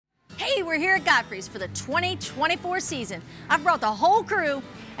Mandy. We're here at Godfrey's for the 2024 season. I've brought the whole crew,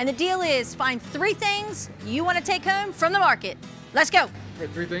 and the deal is find 3 things you want to take home from the market. Let's go. Wait,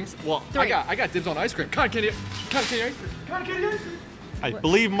 3 things? Well, 3. I got dibs on ice cream. Cotton candy ice cream. Cotton candy ice cream. I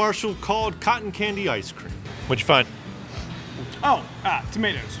believe Marshall called cotton candy ice cream. What'd you find? Oh,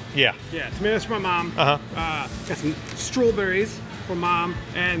 tomatoes. Yeah. Yeah, tomatoes for my mom. Uh-huh. Got some strawberries for mom,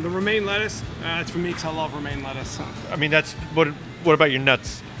 and the romaine lettuce. It's for me because I love romaine lettuce. I mean, that's what about your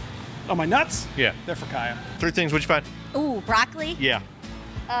nuts? Oh, my nuts? Yeah. They're for Kaya. 3 things. What'd you find? Ooh, broccoli. Yeah.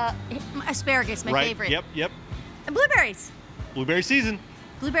 Asparagus, my right. favorite. Yep. And blueberries. Blueberry season.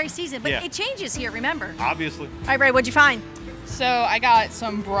 Blueberry season, but Yeah. it changes here, remember. Obviously. All right, Ray, what'd you find? So I got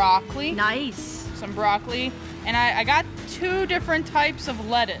some broccoli. Nice. Some broccoli. And I got 2 different types of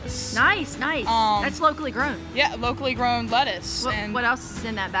lettuce. Nice. That's locally grown. Yeah, locally grown lettuce. What else is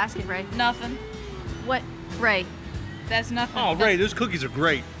in that basket, Ray? Nothing. What, Ray? That's nothing. Oh, Ray, those cookies are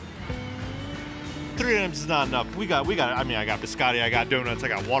great. 3 items is not enough. We got. I mean, I got biscotti, I got donuts, I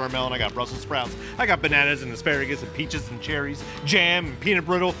got watermelon, I got Brussels sprouts, I got bananas and asparagus and peaches and cherries, jam and peanut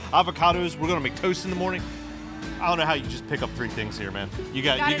brittle, avocados. We're gonna make toast in the morning. I don't know how you just pick up 3 things here, man. You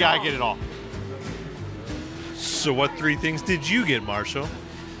gotta get it all. So what 3 things did you get, Marshall?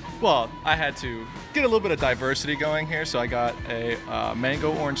 Well, I had to get a little bit of diversity going here, so I got a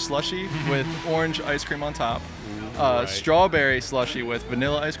mango orange slushie with orange ice cream on top, Right. strawberry slushie with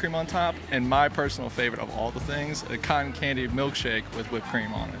vanilla ice cream on top, and my personal favorite of all the things, a cotton candy milkshake with whipped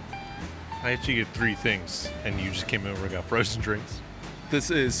cream on it. I actually get 3 things, and you just came over and got frozen drinks.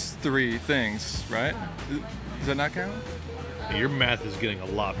 This is 3 things, right? Does that not count? Your math is getting a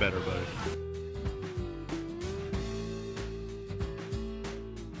lot better, buddy.